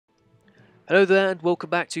Hello there and welcome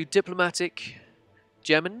back to Diplomatic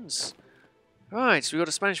Germans. Right, so we've got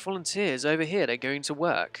the Spanish volunteers over here, they're going to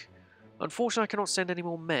work. Unfortunately I cannot send any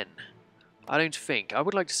more men. I don't think. I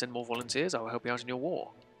would like to send more volunteers, I will help you out in your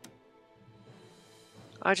war.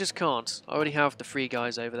 I just can't. I already have the 3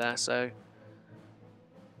 guys over there, so...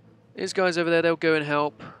 These guys over there, they'll go and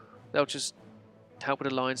help. They'll just help with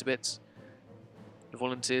the lines a bit. The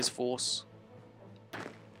volunteers force.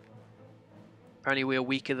 Apparently we are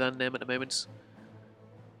weaker than them at the moment.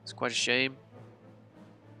 It's quite a shame.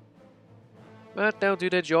 But they'll do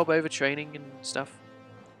their job over training and stuff.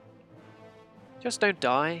 Just don't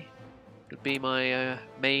die. Would be my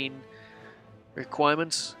main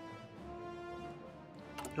requirement.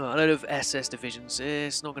 Oh, a load of SS divisions.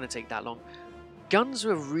 It's not going to take that long. Guns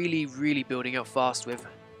we're really building up fast with.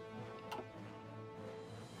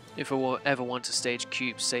 If I ever want to stage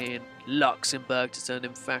coups, say in Luxembourg, to turn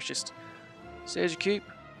them fascist. Stage a coup.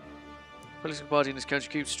 Political party in this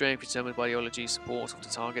country, coup strength determined by ideology, support of the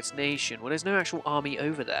target's nation. Well, there's no actual army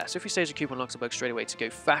over there, so if we stage a coup on Luxembourg straight away to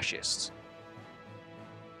go fascist,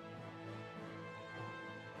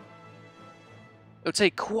 it'll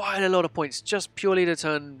take quite a lot of points just purely to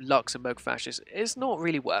turn Luxembourg fascist. It's not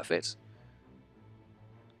really worth it.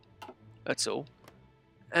 At all.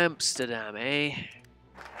 Amsterdam, eh?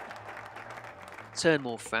 Turn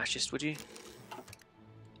more fascist, would you?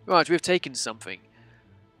 Right, we've taken something.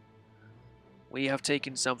 We have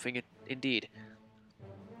taken something indeed.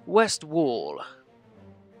 West Wall.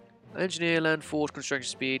 Engineer, land fort, construction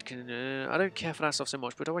speed. I don't care for that stuff so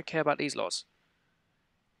much, but do I care about these lots?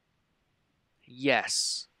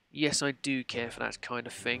 Yes. Yes, I do care for that kind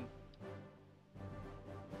of thing.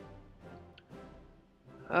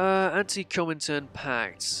 Anti-Comintern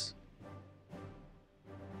Pact.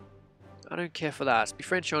 I don't care for that.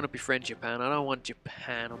 Befriend China, befriend Japan. I don't want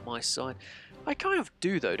Japan on my side. I kind of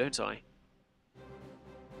do though, don't I?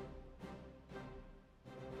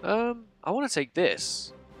 I want to take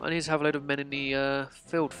this. I need to have a load of men in the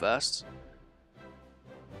field first.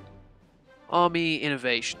 Army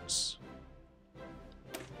innovations.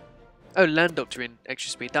 Oh, land doctrine, extra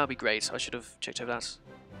speed. That'd be great. I should have checked over that.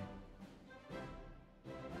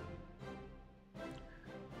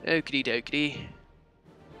 Okie dokie.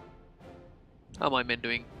 How are my men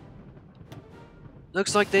doing?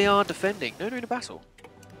 Looks like they are defending. No, they're in a battle.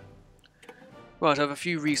 Right, I have a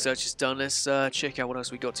few researches done. Let's check out what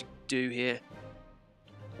else we got to do here.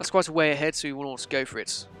 That's quite a way ahead, so we want to go for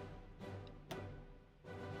it.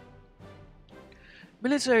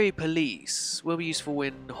 Military police will be useful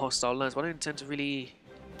in hostile lands, but I don't intend to really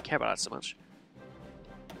care about that so much.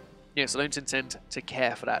 Yes, I don't intend to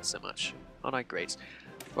care for that so much. Aren't I great?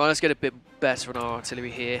 Right, let's get a bit better on our artillery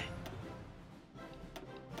here.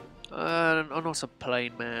 I'm not a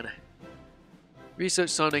plain man.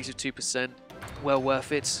 Research time negative 2%. Well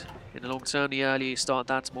worth it. In the long term, the earlier you start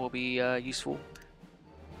that, the more be useful.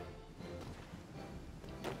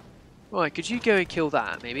 Right, could you go and kill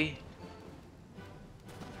that, maybe?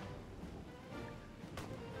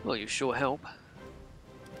 Well, you sure help.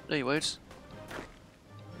 No, you won't.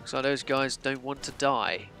 Looks like those guys don't want to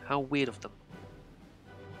die. How weird of them.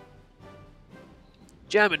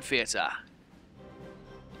 German theatre.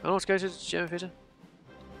 I want to go to the German theatre.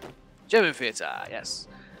 German theatre, yes.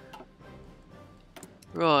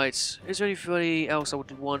 Right, is there anybody else I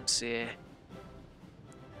would want here?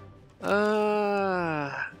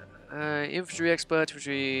 Infantry expert,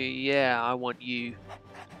 infantry, yeah, I want you.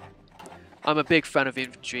 I'm a big fan of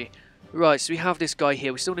infantry. Right, so we have this guy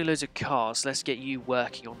here, we still need loads of cars, let's get you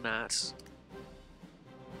working on that.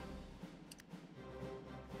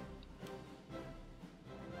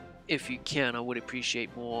 If you can, I would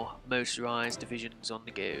appreciate more motorized divisions on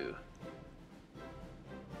the go.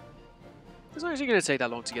 It's not actually going to take that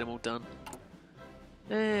long to get them all done.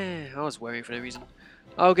 I was worrying for no reason.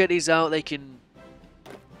 I'll get these out, they can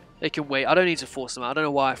wait. I don't need to force them out. I don't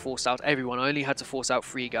know why I forced out everyone. I only had to force out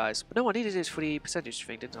 3 guys. But no, I needed it for the percentage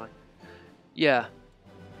thing, didn't I? Yeah.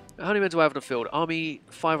 How many men do I have on the field? Army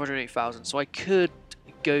 508,000. So I could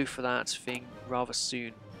go for that thing rather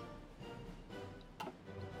soon.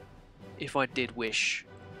 If I did wish.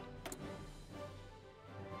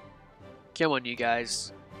 Come on, you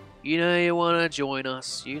guys. You know you want to join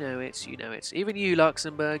us. You know it. You know it. Even you,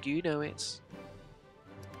 Luxembourg. You know it.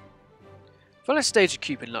 Well, let's stage a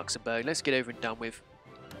coup in Luxembourg. Let's get over and done with.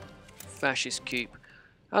 Fascist coup.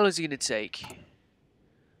 How long is it going to take?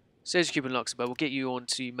 Stage a coup in Luxembourg. We'll get you on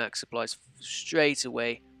to max supplies straight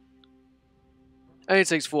away. Only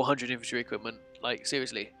takes 400 infantry equipment. Like,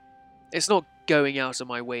 seriously. It's not going out of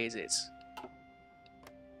my way, is it?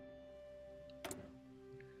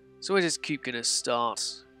 So where's this coup going to start?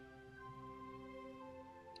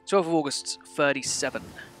 12th of August, 37.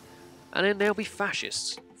 And then they'll be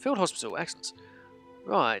fascists. Field hospital, excellent.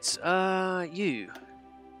 Right, you.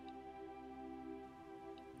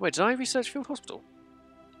 Wait, did I research field hospital?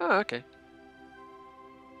 Oh, okay.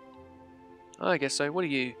 I guess so. What are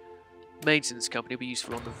you? Maintenance company will be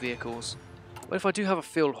useful on the vehicles. But if I do have a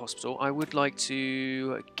field hospital, I would like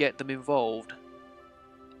to get them involved.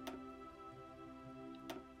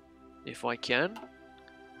 If I can.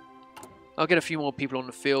 I'll get a few more people on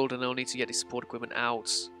the field and I'll need to get the support equipment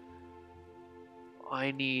out.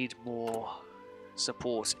 I need more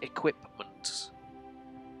support equipment.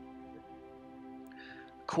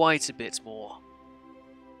 Quite a bit more.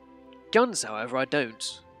 Guns, however, I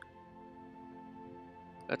don't.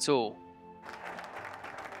 At all.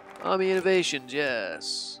 Army innovations,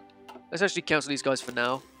 yes. Let's actually cancel these guys for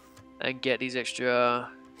now and get these extra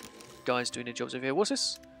guys doing their jobs over here. What's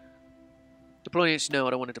this? Deploy units? No,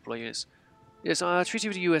 I don't want to deploy units. Yes, treaty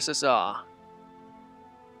with the USSR.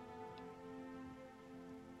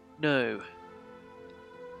 No.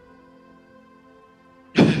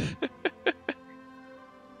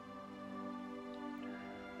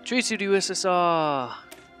 Treaty with the USSR.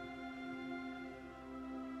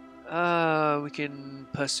 We can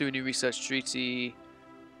pursue a new research treaty.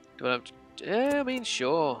 Do I have to, yeah, I mean,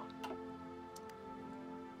 sure.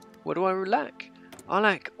 What do I lack? I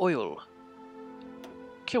lack oil.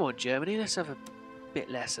 Come on, Germany, let's have a bit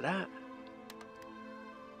less of that.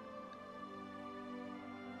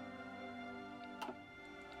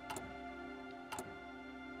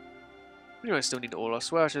 Anyway, I still need oil. I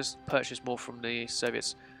swear I just purchased more from the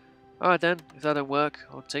Soviets. Alright then, if that don't work,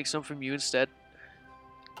 I'll take some from you instead.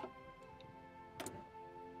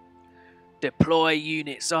 Deploy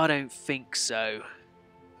units? I don't think so.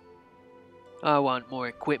 I want more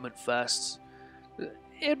equipment first.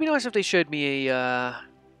 It'd be nice if they showed me a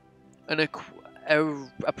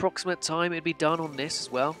approximate time it'd be done on this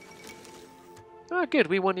as well. Oh, good,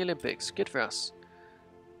 we won the Olympics. Good for us.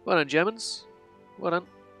 Well done, Germans. Well done.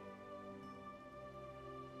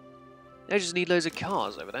 They just need loads of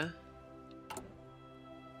cars over there.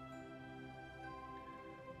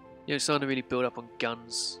 You know, starting to really build up on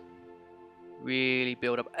guns. Really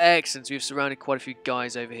build up. Excellent, we've surrounded quite a few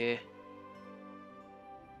guys over here.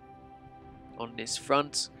 On this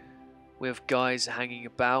front. We have guys hanging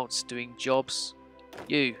about, doing jobs.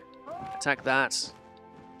 You, attack that.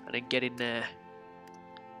 And then get in there.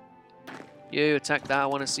 You, attack that. I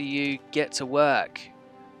want to see you get to work.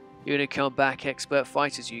 You're going to come back expert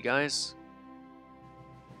fighters, you guys.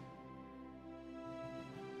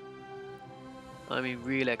 I mean,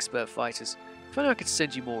 real expert fighters. If only I could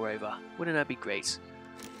send you more over. Wouldn't that be great?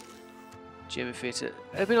 German theatre.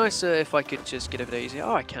 It'd be nice if I could just get over there easy.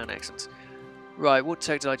 Oh, I can, excellent. Right, what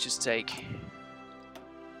tech did I just take?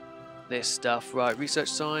 This stuff. Right,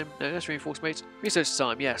 research time. No, that's reinforcement. Research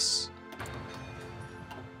time, yes.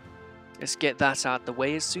 Let's get that out of the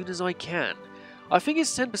way as soon as I can. I think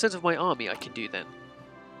it's 10% of my army I can do then.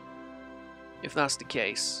 If that's the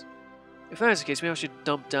case. If that's the case, maybe I should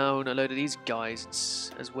dump down a load of these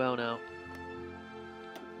guys as well now.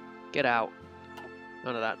 Get out.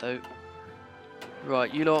 None of that though.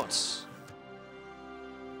 Right, you lots.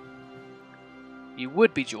 You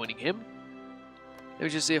would be joining him. Let me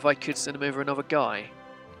just see if I could send him over another guy.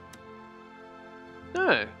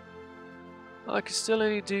 No. I could still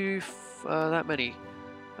only do that many.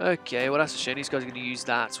 Okay, well that's a shame. These guys are going to use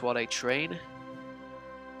that while they train.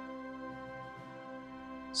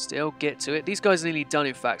 Still get to it. These guys are nearly done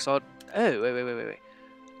in fact, so I'd... Oh, wait.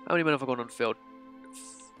 How many men have I got on field?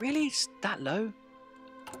 Really? It's that low?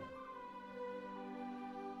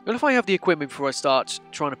 Well, if I have the equipment before I start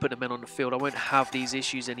trying to put the men on the field, I won't have these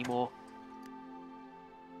issues anymore.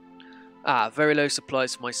 Ah, very low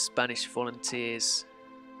supplies for my Spanish volunteers.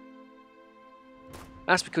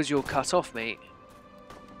 That's because you're cut off, mate.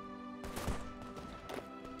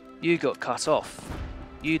 You got cut off.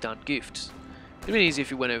 You done goofed. It'd been easy if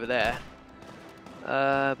you went over there.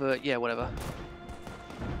 But yeah, whatever.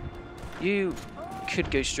 You could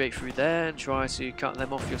go straight through there and try to cut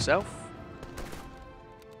them off yourself.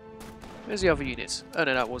 Where's the other units? Oh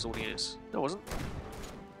no, that was all the units. No, it wasn't.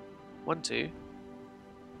 1, 2.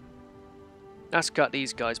 Let's cut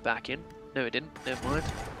these guys back in. No, it didn't. Never mind.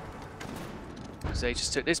 Because they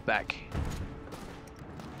just took this back.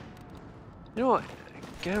 You know what?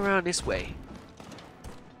 Go around this way.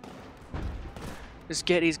 Let's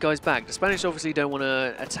get these guys back. The Spanish obviously don't want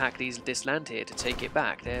to attack this land here to take it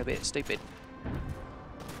back. They're a bit stupid.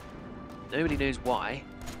 Nobody knows why.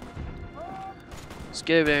 Let's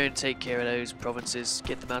go over there and take care of those provinces.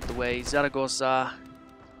 Get them out of the way. Zaragoza.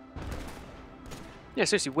 Yeah,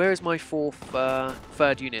 seriously, where is my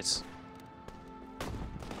third unit?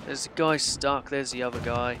 There's a guy stuck, there's the other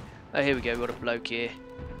guy. Oh, here we go, we've got a bloke here.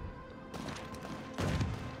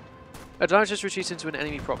 Oh, did I just retreat into an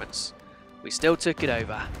enemy province? We still took it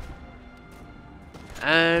over.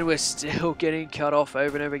 And we're still getting cut off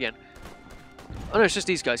over and over again. Oh no, it's just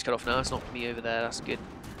these guys cut off now, it's not me over there, that's good.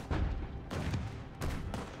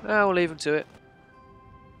 Well, we'll leave them to it.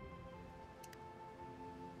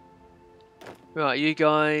 Right, you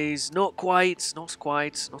guys, not quite.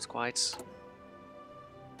 4,000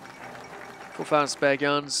 spare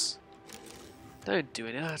guns. Don't do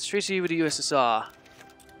it. It's treaty with the USSR.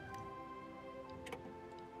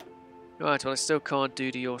 Right, well I still can't do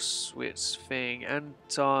the Auschwitz thing.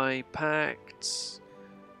 Anti-pact.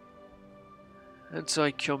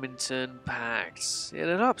 Anti-Comintern pact.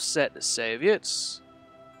 It'll upset the Soviets.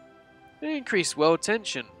 It increased world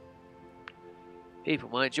tension. People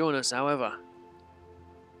might join us, however.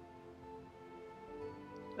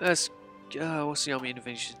 Let's... what's the army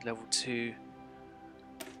innovation level 2?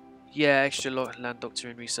 Yeah, extra land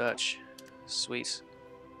doctrine research. Sweet.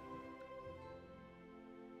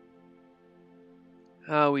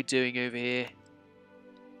 How are we doing over here?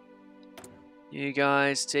 You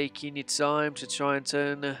guys taking your time to try and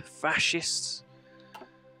turn fascists?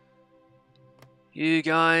 You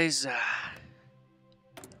guys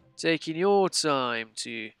taking your time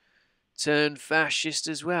to turn fascist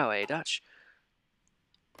as well, eh, Dutch?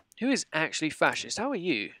 Who is actually fascist? How are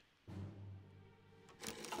you?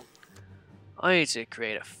 I need to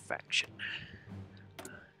create a faction.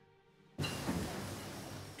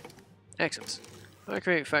 Excellent. Can I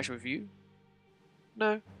create a faction with you?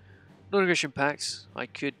 No. Non-aggression pact. I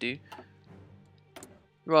could do.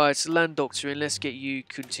 Right, land doctrine. Let's get you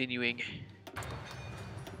continuing.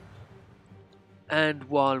 And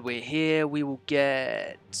while we're here, we will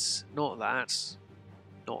get... Not that.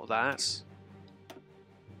 Not that.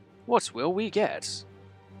 What will we get?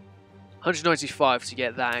 195 to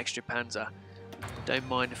get that extra panzer. Don't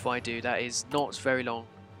mind if I do. That is not very long.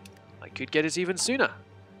 I could get it even sooner.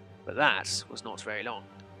 But that was not very long.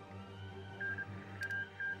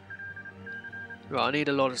 Right, I need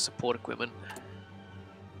a lot of support equipment.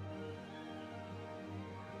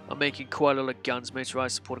 I'm making quite a lot of guns,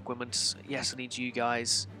 motorized support equipment. Yes, I need you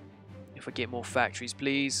guys. If I get more factories,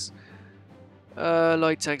 please.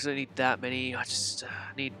 Light tanks, I don't need that many. I just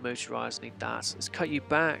need motorized, I need that. Let's cut you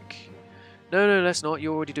back. No, let's not.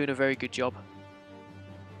 You're already doing a very good job.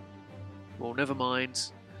 Well, never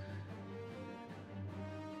mind.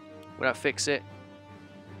 Will that fix it?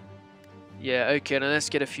 Yeah, okay, now let's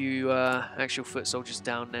get a few actual foot soldiers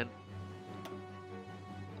down then.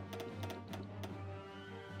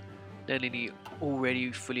 They're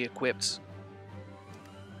already fully equipped.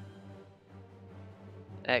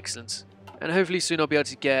 Excellent. And hopefully soon I'll be able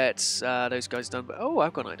to get those guys done. But oh,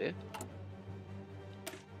 I've got an idea.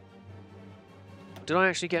 Did I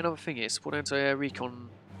actually get another thing here? Support anti-recon.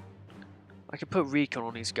 I can put recon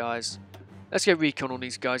on these guys. Let's get recon on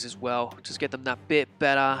these guys as well. Just get them that bit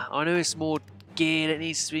better. I know it's more gear that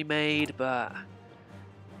needs to be made, but...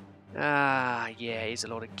 yeah, it's a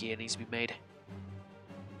lot of gear that needs to be made.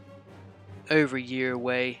 Over a year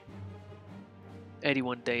away.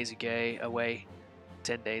 81 days away.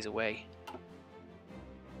 10 days away.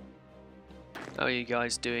 How are you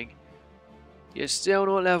guys doing? You're still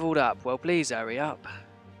not leveled up. Well, please hurry up.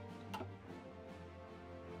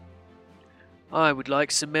 I would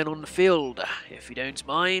like some men on the field, if you don't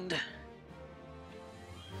mind.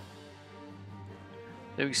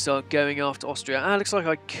 Then we start going after Austria. Looks like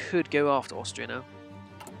I could go after Austria now.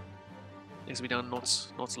 Needs to be done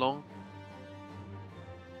not long.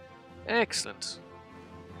 Excellent.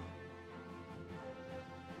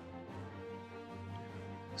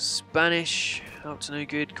 Spanish, up to no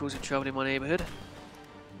good, causing trouble in my neighbourhood.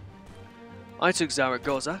 I took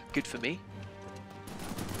Zaragoza, good for me.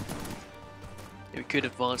 We could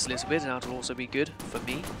advance a little bit, and that will also be good for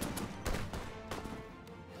me.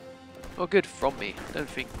 Or good from me. I don't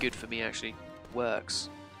think good for me actually works.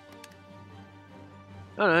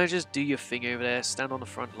 I don't know, just do your thing over there, stand on the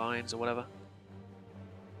front lines or whatever.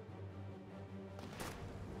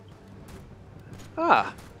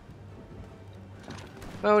 Ah!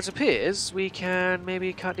 Well, it appears we can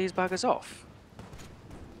maybe cut these buggers off.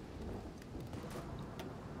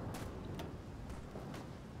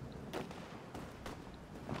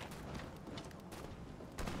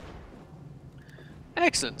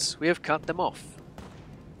 Excellent, we have cut them off.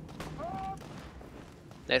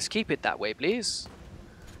 Let's keep it that way, please.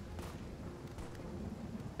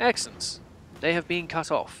 Excellent, they have been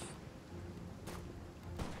cut off.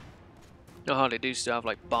 I hardly do still have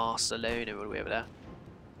like Barcelona or whatever there.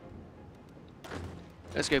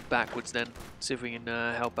 Let's go backwards then. See if we can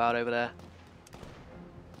help out over there.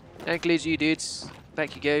 Includes you dudes.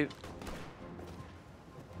 Back you go.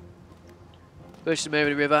 Push them over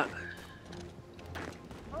the river.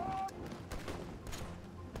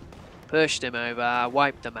 Push them over.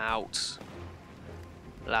 Wipe them out.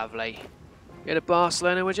 Lovely. Get a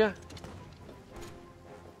Barcelona, would you?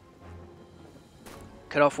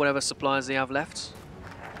 Cut off whatever supplies they have left.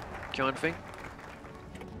 Kind of thing.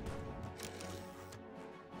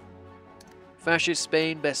 Fascist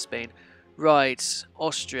Spain, best Spain. Right,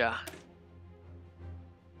 Austria.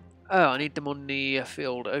 Oh, I need them on the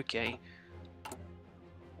field. Okay.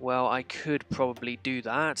 Well, I could probably do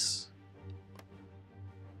that.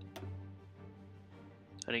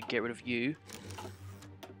 I didn't get rid of you.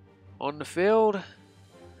 On the field.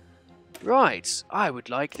 Right, I would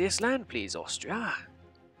like this land, please, Austria.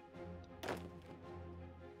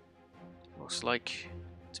 Looks like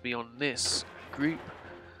to be on this group.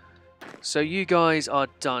 So you guys are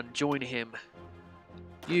done. Join him.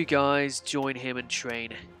 You guys join him and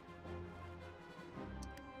train.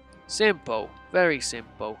 Simple. Very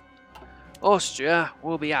simple. Austria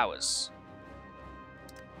will be ours.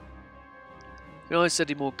 Can I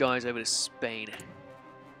send more guys over to Spain?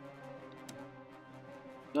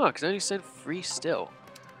 No, I can only send 3 still.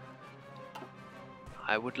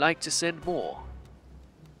 I would like to send more.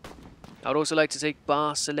 I would also like to take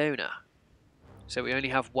Barcelona. So we only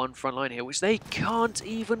have 1 front line here, which they can't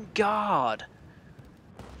even guard.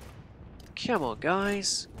 Come on,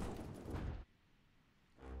 guys.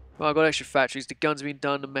 Well, I've got extra factories. The guns are being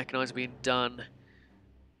done. The mechanized are being done.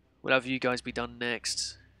 We'll have you guys be done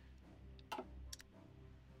next.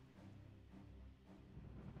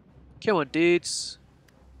 Come on, dudes.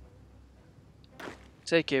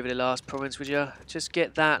 Take over the last province, would you? Just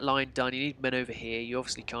get that line done. You need men over here. You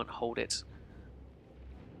obviously can't hold it.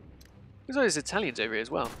 There's always Italians over here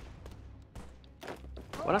as well.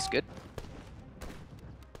 Well, that's good.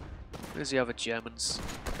 Where's the other Germans?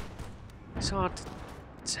 It's hard to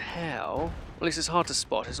tell. Well, at least it's hard to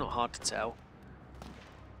spot. It's not hard to tell.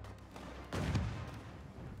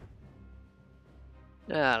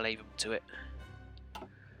 I'll leave them to it.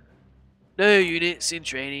 No units in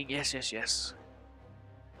training. Yes, yes, yes.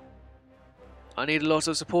 I need a lot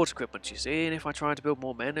of support equipment, you see, and if I tried to build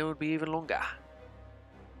more men, it would be even longer.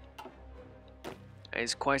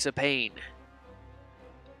 It's quite a pain.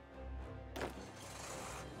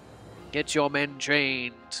 Get your men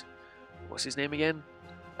trained. What's his name again?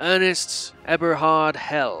 Ernest Eberhard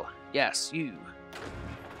Hell. Yes, you.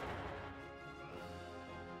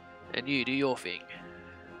 And you, do your thing.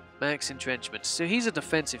 Max entrenchment. So he's a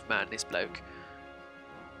defensive man, this bloke.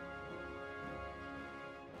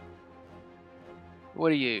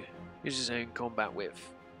 What are you? Use his own combat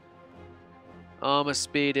with. Armor,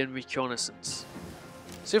 speed, and reconnaissance.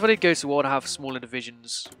 So if I did go to war, I'd have smaller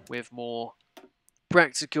divisions with more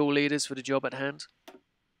practical leaders for the job at hand.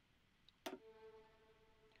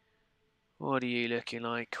 What are you looking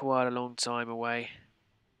like? Quite a long time away.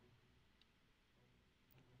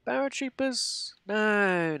 Paratroopers?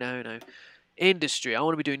 No, no, no. Industry. I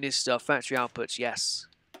want to be doing this stuff. Factory outputs, yes.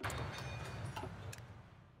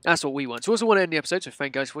 That's what we want. So I also want to end the episode, so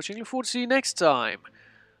thank you guys for watching. Look forward to see you next time,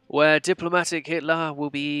 where diplomatic Hitler will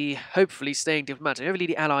be hopefully staying diplomatic. Hopefully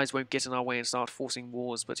the Allies won't get in our way and start forcing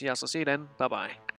wars. But yes, I'll see you then. Bye-bye.